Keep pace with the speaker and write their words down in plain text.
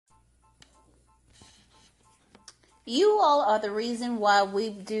You all are the reason why we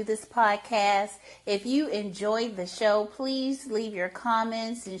do this podcast. If you enjoyed the show, please leave your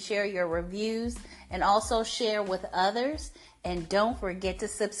comments and share your reviews, and also share with others. And don't forget to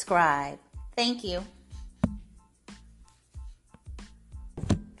subscribe. Thank you.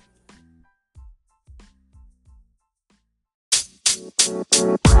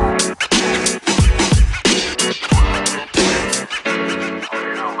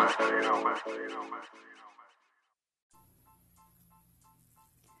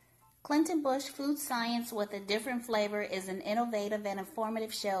 Clinton Bush Food Science with a Different Flavor is an innovative and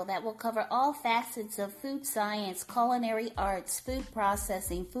informative show that will cover all facets of food science, culinary arts, food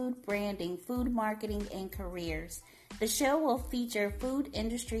processing, food branding, food marketing, and careers. The show will feature food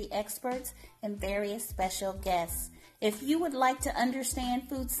industry experts and various special guests. If you would like to understand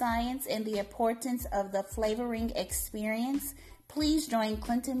food science and the importance of the flavoring experience, please join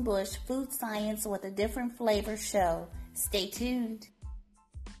Clinton Bush Food Science with a Different Flavor show. Stay tuned.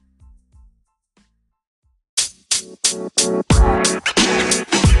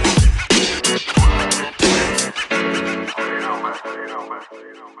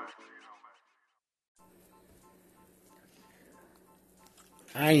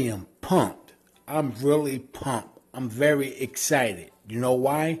 I am pumped. I'm really pumped. I'm very excited. You know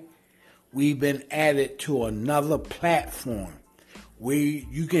why? We've been added to another platform where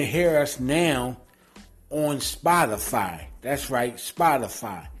you can hear us now on Spotify. That's right,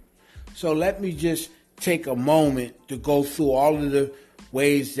 Spotify. So let me just take a moment to go through all of the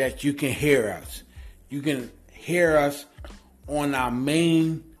ways that you can hear us. You can hear us on our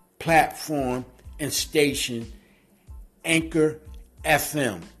main platform and station, Anchor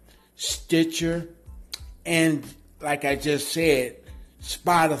FM, Stitcher, and like I just said,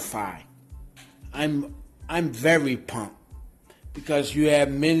 Spotify. I'm very pumped because you have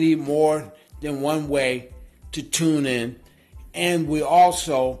many more than one way to tune in, and we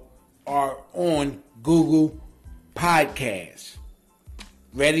also are on Google Podcasts,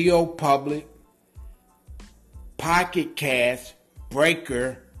 Radio Public, Pocket Cast,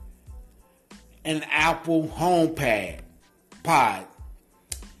 Breaker, and Apple Pod,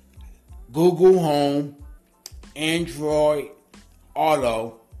 Google Home, Android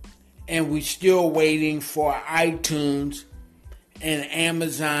Auto, and we're still waiting for iTunes and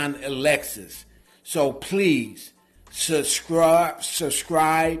Amazon Alexas. So please subscribe,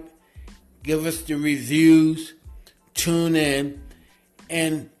 give us the reviews, tune in,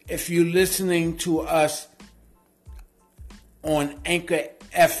 and if you're listening to us on Anchor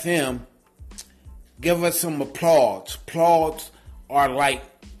FM, give us some applause. Applause are like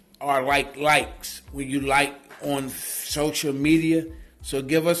likes when you like on social media. So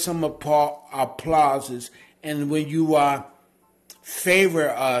give us some applauses, and when you favor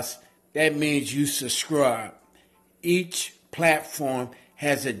us, that means you subscribe. Each platform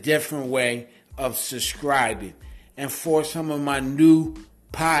has a different way of subscribing. And for some of my new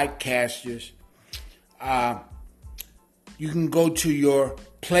podcasters, you can go to your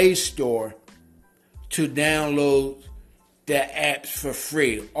Play Store to download the apps for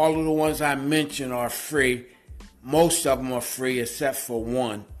free. All of the ones I mentioned are free. Most of them are free except for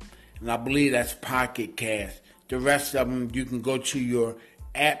one, and I believe that's Pocket Cast. The rest of them, you can go to your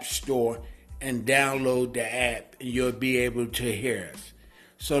app store and download the app, and you'll be able to hear us.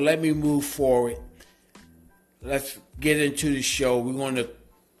 So let me move forward. Let's get into the show. We're going to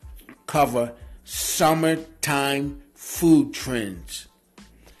cover summertime food trends.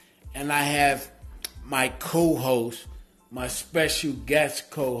 And I have my co-host, my special guest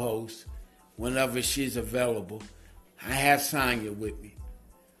co-host, whenever she's available. I have Sonia with me.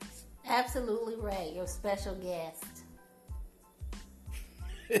 Absolutely right, your special guest.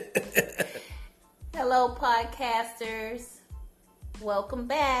 Hello, podcasters. Welcome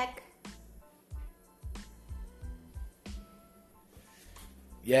back.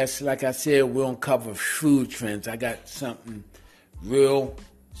 Yes, like I said, we're going to cover food trends. I got something real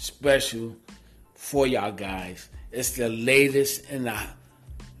special for y'all guys. It's the latest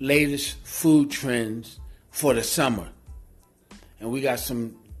food trends for the summer. And we got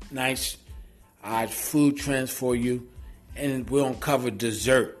some nice food trends for you. And we're going to cover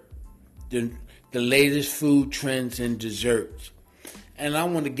dessert. The latest food trends in desserts. And I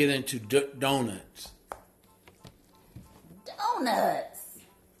want to get into donuts. Donuts.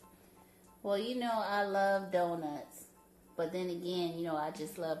 Well, you know I love donuts. But then again, you know, I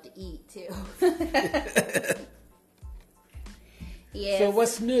just love to eat too. Yes. So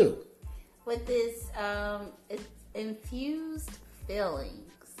what's new? With this it's infused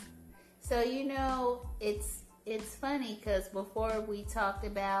fillings. So, you know, it's funny because before we talked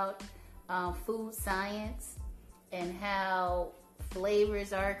about food science, how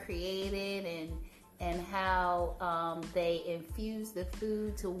flavors are created and how they infuse the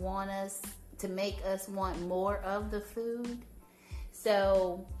food to make us want more of the food.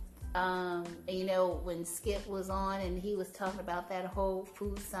 So, when Skip was on and he was talking about that whole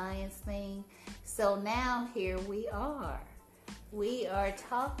food science thing. So now here we are. We are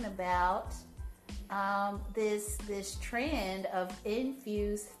talking about this trend of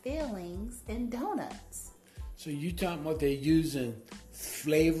infused fillings in donuts. So you talking about they're using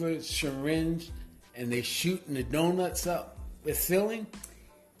flavored syringe and they shooting the donuts up with filling?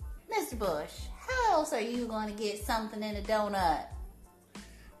 Mr. Bush, how else are you going to get something in a donut?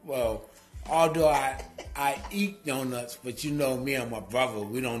 Well, although I eat donuts, but you know me and my brother,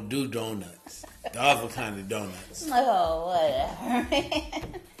 we don't do donuts. The other kind of donuts. Oh, whatever.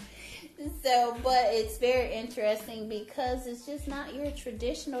 So, but it's very interesting because it's just not your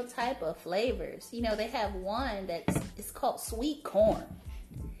traditional type of flavors. They have one it's called sweet corn.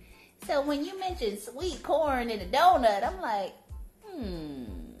 So when you mention sweet corn in a donut, I'm like,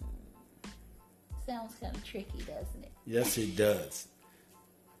 sounds kind of tricky, doesn't it? Yes, it does.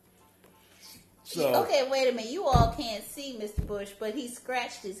 So, okay, wait a minute. You all can't see Mr. Bush, but he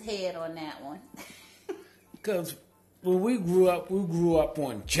scratched his head on that one. Because when we grew up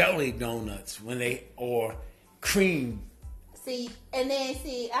on jelly donuts or cream. See,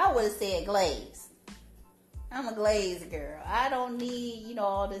 I would have said glaze. I'm a glazed girl. I don't need,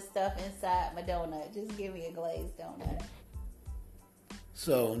 all this stuff inside my donut. Just give me a glazed donut.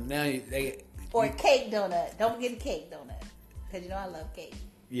 So now or a cake donut. Don't get a cake donut. Because I love cake.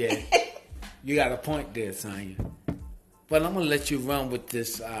 Yeah. You got a point there, Sonya. But I'm going to let you run with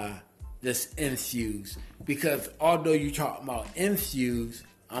this infused. Because although you're talking about infused,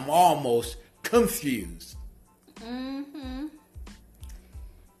 I'm almost confused. Mm-hmm.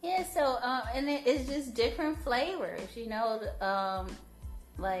 Yeah, so, and it's just different flavors,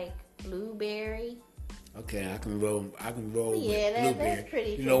 like blueberry. Okay, I can roll with blueberry. That's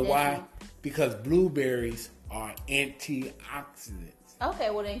pretty You know why? Because blueberries are antioxidants.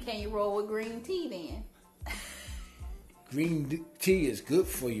 Okay, well then can you roll with green tea then? Green tea is good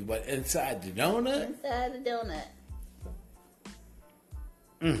for you, but inside the donut? Inside the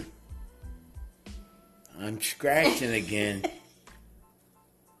donut. I'm scratching again.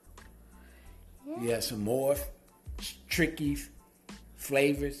 Yeah. You have some more tricky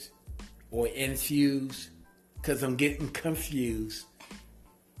flavors or infused? Because I'm getting confused.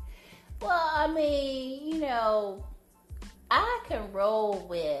 Well, I mean, I can roll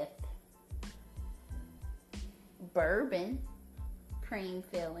with bourbon cream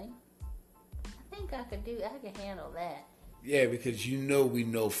filling. I think I can handle that. Yeah, because we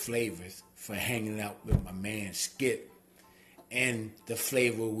know flavors for hanging out with my man Skip and the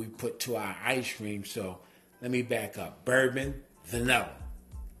flavor we put to our ice cream. So let me back up. Bourbon, vanilla.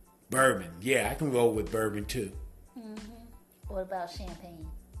 Bourbon. Yeah, I can roll with bourbon too. Mm-hmm. What about champagne?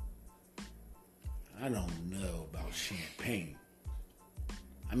 I don't know about champagne.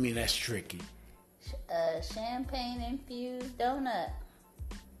 I mean, that's tricky. Champagne infused donut.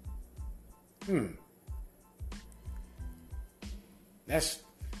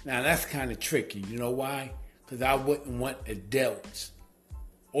 That's kind of tricky. You know why? Because I wouldn't want adults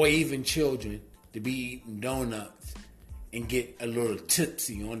or even children to be eating donuts and get a little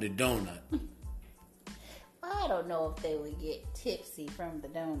tipsy on the donut. I don't know if they would get tipsy from the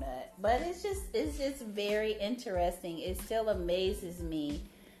donut, but it's just very interesting. It still amazes me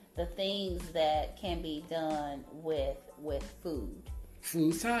the things that can be done with food.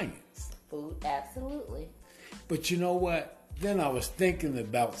 Food science. Food, absolutely. But you know what? Then I was thinking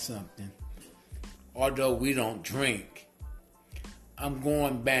about something. Although we don't drink, I'm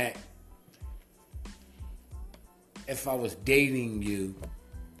going back. If I was dating you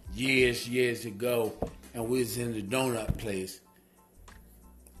years ago, and we was in the donut place,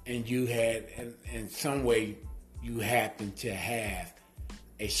 and you had, in some way, you happened to have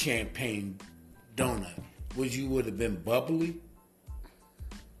a champagne donut, would have been bubbly?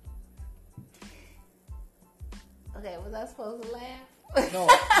 Okay, was I supposed to laugh? No,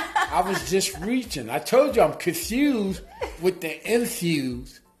 I was just reaching. I told you I'm confused with the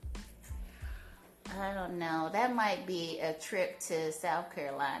infused. I don't know. That might be a trip to South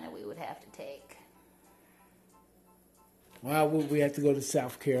Carolina we would have to take. Why would we have to go to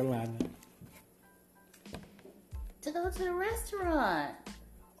South Carolina? To go to the restaurant.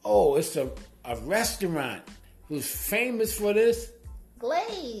 Oh, it's a restaurant who's famous for this?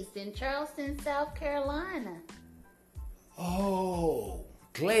 Glazed in Charleston, South Carolina. Oh,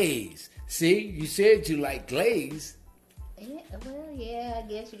 glaze. See, you said you like glaze. Yeah, well, yeah, I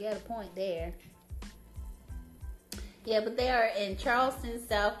guess you got a point there. Yeah, but they are in Charleston,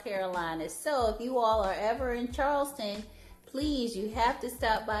 South Carolina. So if you all are ever in Charleston, please, you have to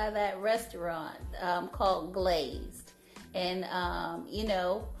stop by that restaurant called Glazed. And,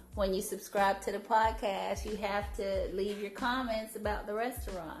 when you subscribe to the podcast, you have to leave your comments about the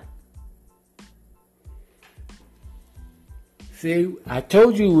restaurant. See, I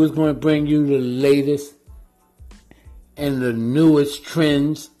told you we was going to bring you the latest and the newest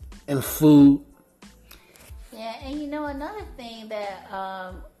trends in food. Yeah, and another thing that,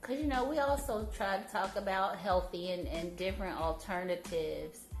 because we also try to talk about healthy and different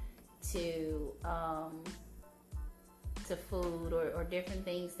alternatives to food or different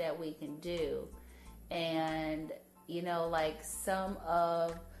things that we can do. And, like some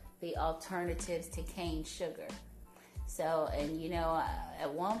of the alternatives to cane sugar. So, and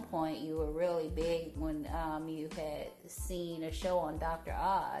at one point you were really big when you had seen a show on Dr.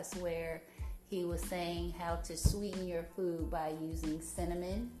 Oz where he was saying how to sweeten your food by using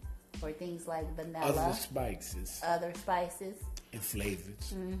cinnamon or things like vanilla. Other spices. And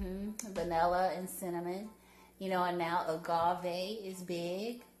flavors. Mm-hmm. Vanilla and cinnamon. And now agave is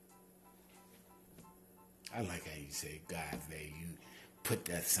big. I like how you say agave. You put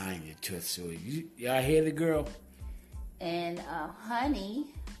that sign to it. So y'all hear the girl? And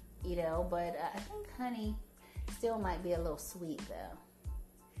honey, but I think honey still might be a little sweet though.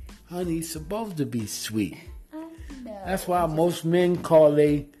 Honey's supposed to be sweet. I know. That's why most men call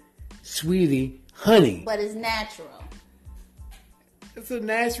a sweetie honey. But it's natural. It's a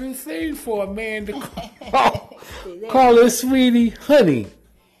natural thing for a man to call a sweetie honey.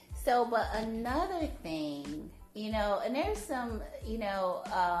 So, but another thing, and there's some,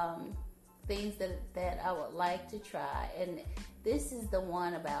 things that I would like to try. And this is the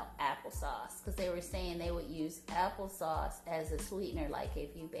one about applesauce, because they were saying they would use applesauce as a sweetener, like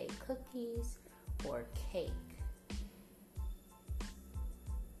if you bake cookies or cake.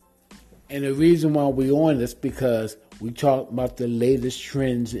 And the reason why we're on this because we talk about the latest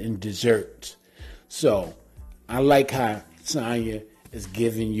trends in desserts. So I like how Sonya is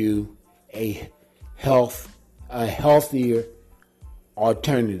giving you a healthier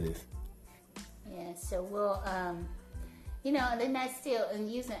alternative. Yeah, so we'll, and then that's still, and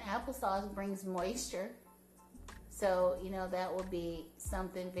using applesauce brings moisture. So, that will be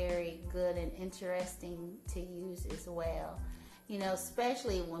something very good and interesting to use as well.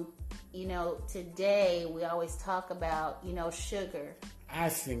 Especially when, today we always talk about, sugar. I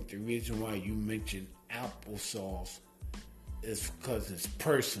think the reason why you mentioned applesauce is because it's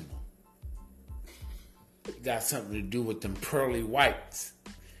personal. It got something to do with them pearly whites.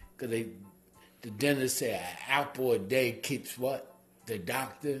 Because the dentist said an apple a day keeps what? The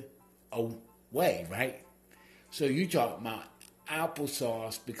doctor away, right? So you talk about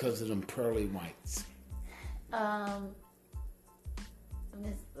applesauce because of them pearly whites.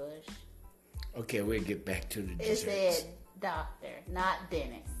 Miss Bush. Okay, we'll get back to the desserts. It said doctor, not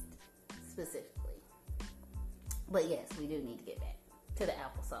dentist, specifically. But yes, we do need to get back to the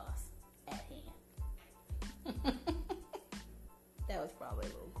applesauce at hand. That was probably a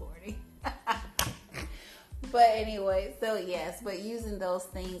little corny. But anyway, so yes, but using those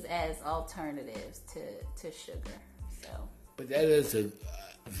things as alternatives to sugar. So. But that is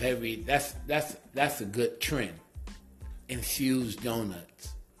that's a good trend. Infused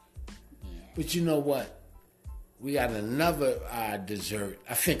donuts. Yeah. But you know what? We got another dessert.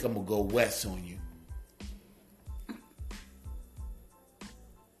 I think I'm going to go west on you.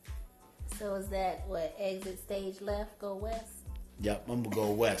 So is that what, exit stage left, go west? Yep, I'm going to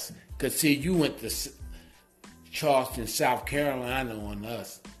go west. Because, see, you went to Charleston, South Carolina on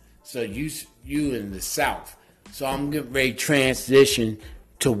us. So you in the south. So I'm getting ready to transition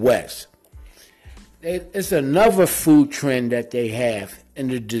to west. It's another food trend that they have in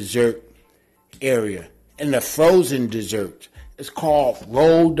the dessert area, in the frozen desserts. It's called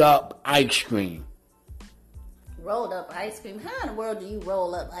rolled up ice cream. Rolled up ice cream? How in the world do you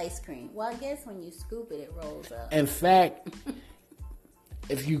roll up ice cream? Well, I guess when you scoop it, it rolls up. In fact,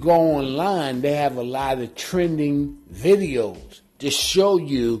 if you go online, they have a lot of trending videos to show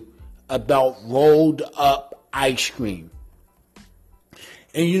you about rolled up ice cream.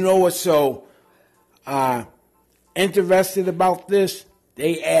 And you know what's so interested about this?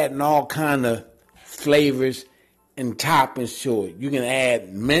 They adding all kind of flavors and toppings to it. You can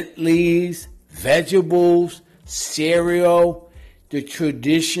add mint leaves, vegetables, cereal, the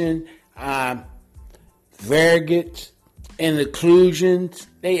tradition, variegates, and inclusions.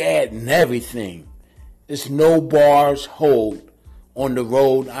 They adding everything. There's no bars hold on the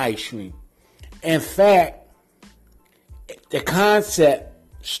rolled ice cream. In fact, the concept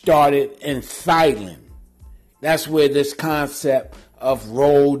started in Thailand. That's where this concept of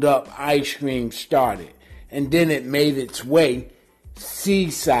rolled up ice cream started. And then it made its way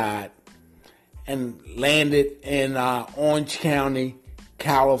seaside and landed in Orange County,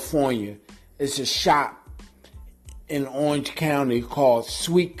 California. It's a shop in Orange County called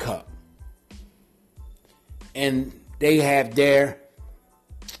Sweet Cup. And they have their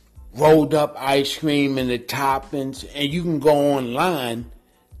rolled up ice cream and the toppings, and you can go online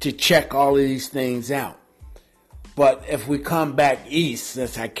to check all of these things out. But if we come back east,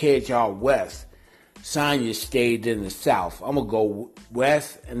 since I carried y'all west, Sonya stayed in the south. I'm going to go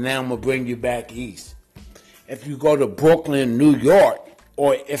west, and then I'm going to bring you back east. If you go to Brooklyn, New York,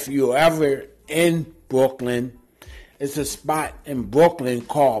 or if you're ever in Brooklyn, it's a spot in Brooklyn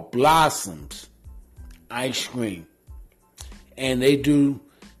called Blossoms Ice Cream. And they do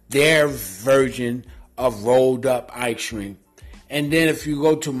their version of rolled up ice cream. And then if you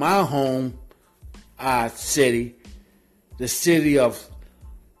go to my home city, the city of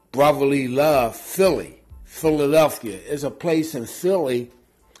brotherly love, Philadelphia, is a place in Philly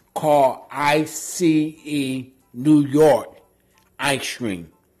called ICE New York Ice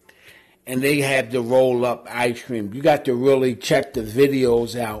Cream. And they have the roll up ice cream. You got to really check the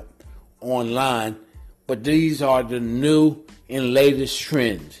videos out online. But these are the new and latest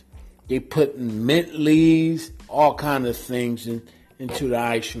trends. They put mint leaves, all kind of things into the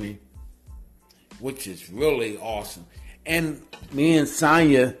ice cream, which is really awesome. And me and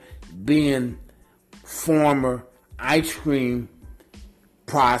Sonya, being former ice cream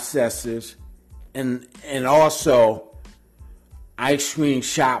processors and also ice cream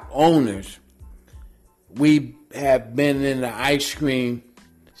shop owners, we have been in the ice cream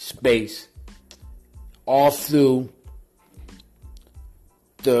space all through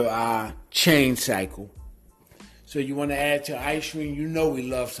the chain cycle. So you want to add to ice cream? You know we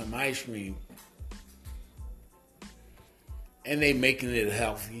love some ice cream. And they making it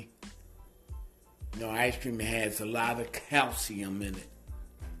healthy. You know, ice cream has a lot of calcium in it.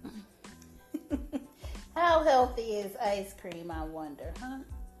 How healthy is ice cream, I wonder, huh?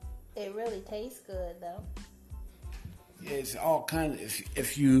 It really tastes good, though. Yeah, it's all kind of,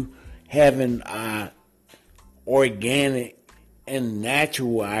 if you having organic and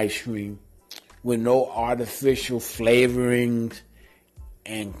natural ice cream with no artificial flavorings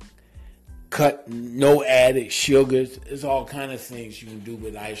and no added sugars. There's all kind of things you can do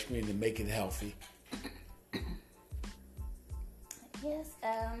with ice cream to make it healthy. Yes,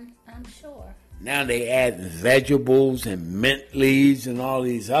 I'm sure. Now they add vegetables and mint leaves and all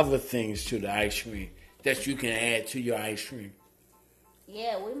these other things to the ice cream that you can add to your ice cream.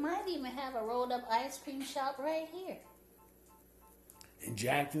 Yeah, we might even have a rolled up ice cream shop right here. In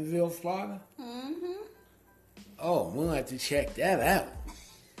Jacksonville, Florida? Mm-hmm. Oh, we'll have to check that out.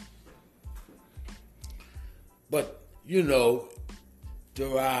 But, you know,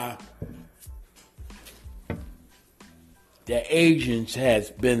 the Asians has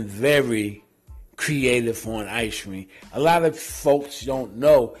been very creative on ice cream. A lot of folks don't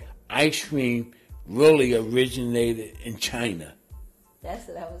know ice cream really originated in China. That's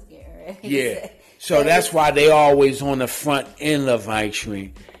what I was getting ready to Yeah. say. So that's why they always on the front end of ice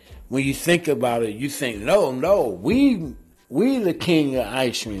cream. When you think about it, you think, no, we the king of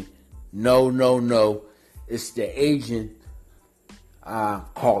ice cream. No. It's the Asian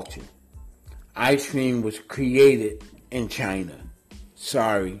culture. Ice cream was created in China.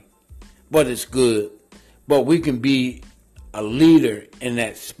 Sorry. But it's good. But we can be a leader in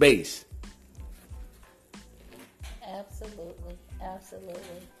that space. Absolutely.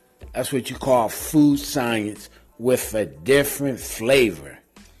 That's what you call food science with a different flavor.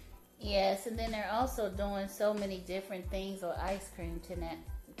 Yes, and then they're also doing so many different things with ice cream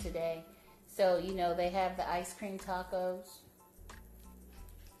today. So, you know, they have the ice cream tacos.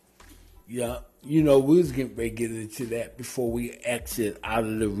 Yeah, you know, we was getting ready to get into that before we exit out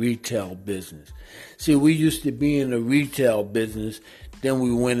of the retail business. See, we used to be in the retail business, then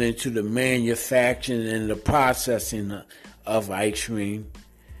we went into the manufacturing and the processing of ice cream.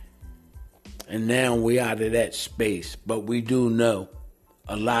 And now we out of that space, but we do know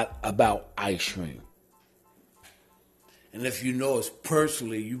a lot about ice cream. And if you know us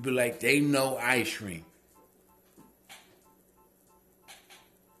personally, you be like, they know ice cream.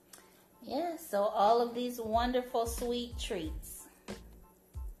 Yeah, so all of these wonderful sweet treats.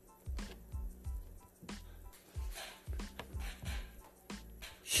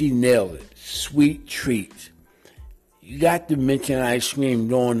 She nailed it. Sweet treats. You got to mention ice cream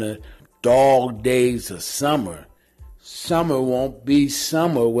during the dog days of summer. Summer won't be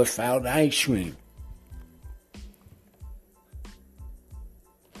summer without ice cream.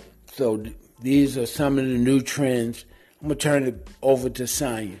 So These are some of the new trends. I'm going to turn it over to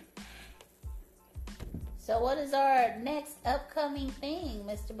Sonya. So what is our next upcoming thing,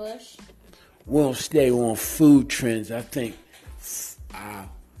 Mr. Bush? We'll stay on food trends. I think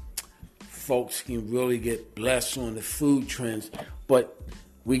folks can really get blessed on the food trends. But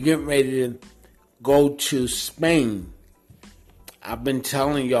we getting ready to go to Spain. I've been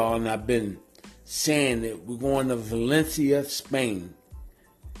telling y'all and I've been saying that we're going to Valencia, Spain.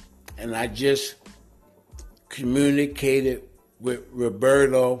 And I just communicated with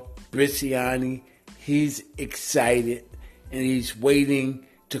Roberto Briciani. He's excited and he's waiting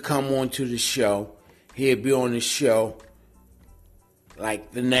to come on to the show. He'll be on the show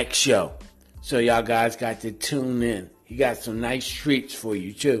like the next show. So y'all guys got to tune in. He got some nice treats for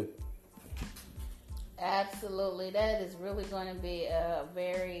you too. Absolutely. That is really going to be a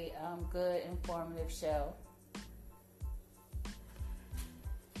very good, informative show.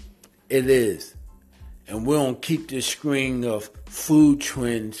 It is. And we're going to keep this string of food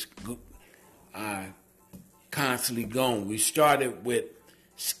trends constantly going. We started with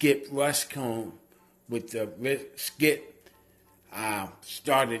Skip Ruscombe with the Skip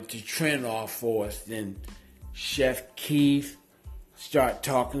started to trend off for us. Then Chef Keith start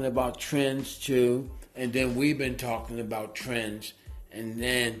talking about trends too. And then we've been talking about trends. And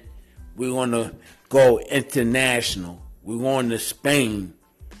then we're going to go international. We're going to Spain.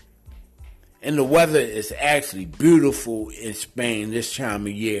 And the weather is actually beautiful in Spain this time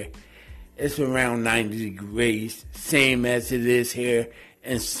of year. It's around 90 degrees, same as it is here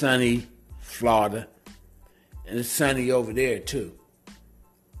in sunny Florida. And it's sunny over there too.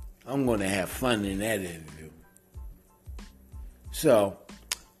 I'm going to have fun in that interview. So,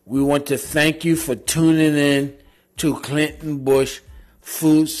 we want to thank you for tuning in to Clinton Bush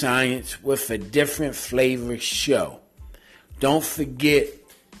Food Science with a Different Flavor show. Don't forget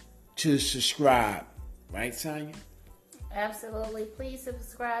to subscribe. Right, Sonya? Absolutely. Please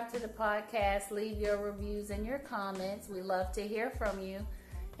subscribe to the podcast. Leave your reviews and your comments. We love to hear from you.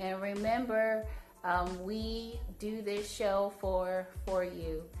 And remember, we do this show for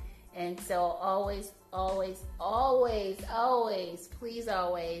you. And so always, please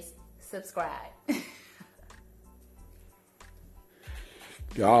always subscribe.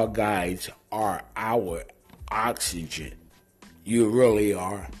 Y'all guys are our oxygen. You really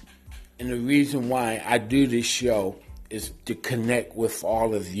are. And the reason why I do this show is to connect with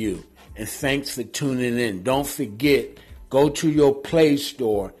all of you. And thanks for tuning in. Don't forget, go to your Play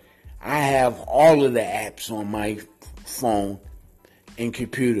Store. I have all of the apps on my phone and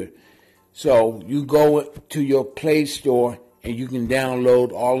computer. So you go to your Play Store and you can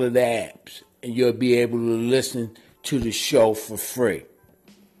download all of the apps. And you'll be able to listen to the show for free.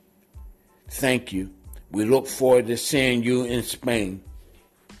 Thank you. We look forward to seeing you in Spain.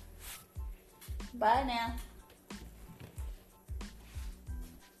 Bye now.